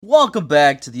Welcome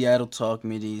back to the Idle Talk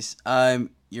Middies.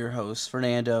 I'm your host,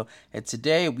 Fernando, and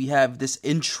today we have this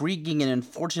intriguing and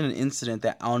unfortunate incident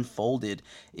that unfolded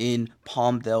in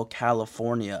Palmdale,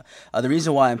 California. The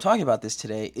reason why I'm talking about this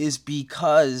today is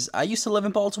because I used to live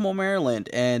in Baltimore, Maryland,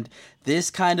 and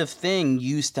this kind of thing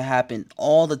used to happen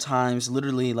all the times,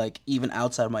 literally like even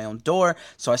outside my own door.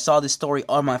 So I saw this story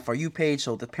on my For You page.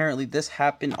 So apparently this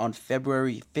happened on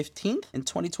February 15th in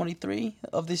 2023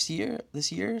 of this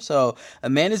year. So a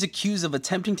man is accused of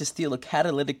attempting to steal a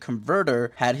catalytic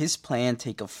converter, had his plan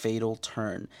take a fatal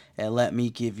turn. And let me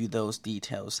give you those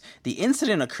details. The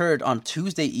incident occurred on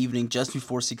Tuesday evening just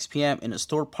before 6 p.m. in a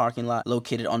store parking lot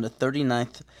located on the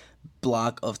 39th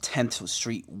block of 10th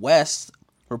Street West.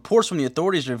 Reports from the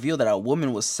authorities reveal that a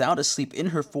woman was sound asleep in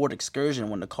her Ford Excursion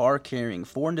when the car carrying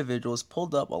four individuals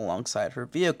pulled up alongside her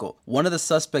vehicle. One of the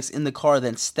suspects in the car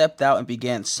then stepped out and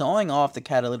began sawing off the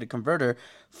catalytic converter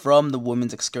from the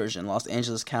woman's Excursion. Los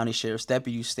Angeles County Sheriff's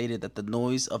deputy stated that the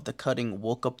noise of the cutting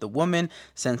woke up the woman.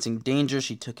 Sensing danger,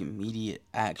 she took immediate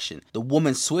action. The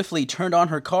woman swiftly turned on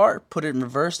her car, put it in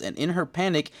reverse, and in her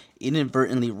panic,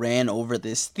 inadvertently ran over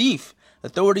this thief.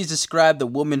 Authorities described the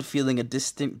woman feeling a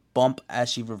distant bump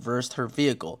as she reversed her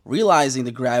vehicle. Realizing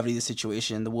the gravity of the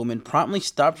situation, the woman promptly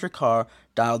stopped her car,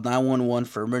 dialed 911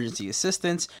 for emergency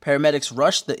assistance. Paramedics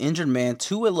rushed the injured man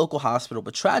to a local hospital,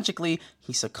 but tragically,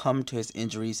 he succumbed to his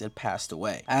injuries and passed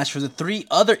away. As for the three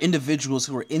other individuals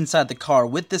who were inside the car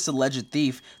with this alleged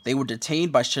thief, they were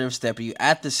detained by sheriff's deputy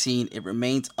at the scene. It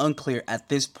remains unclear at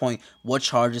this point what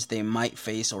charges they might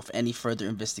face or if any further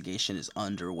investigation is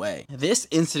underway. This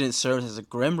incident serves as a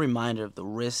grim reminder of the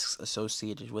risks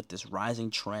associated with this rising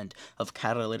trend of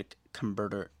catalytic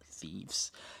converter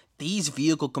thieves. These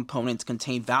vehicle components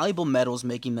contain valuable metals,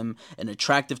 making them an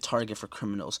attractive target for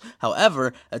criminals.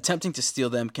 However, attempting to steal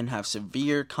them can have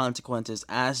severe consequences,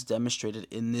 as demonstrated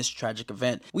in this tragic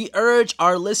event. We urge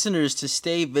our listeners to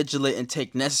stay vigilant and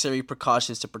take necessary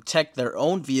precautions to protect their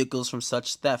own vehicles from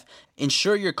such theft.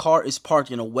 Ensure your car is parked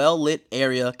in a well-lit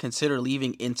area. Consider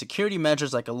leaving in security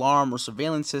measures like alarm or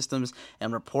surveillance systems,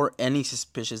 and report any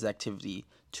suspicious activity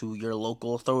to your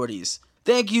local authorities.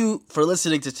 Thank you for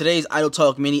listening to today's Idle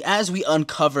Talk Mini as we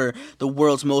uncover the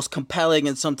world's most compelling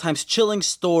and sometimes chilling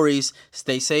stories.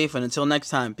 Stay safe, and until next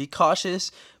time, be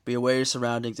cautious, be aware of your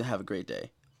surroundings, and have a great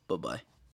day. Bye-bye.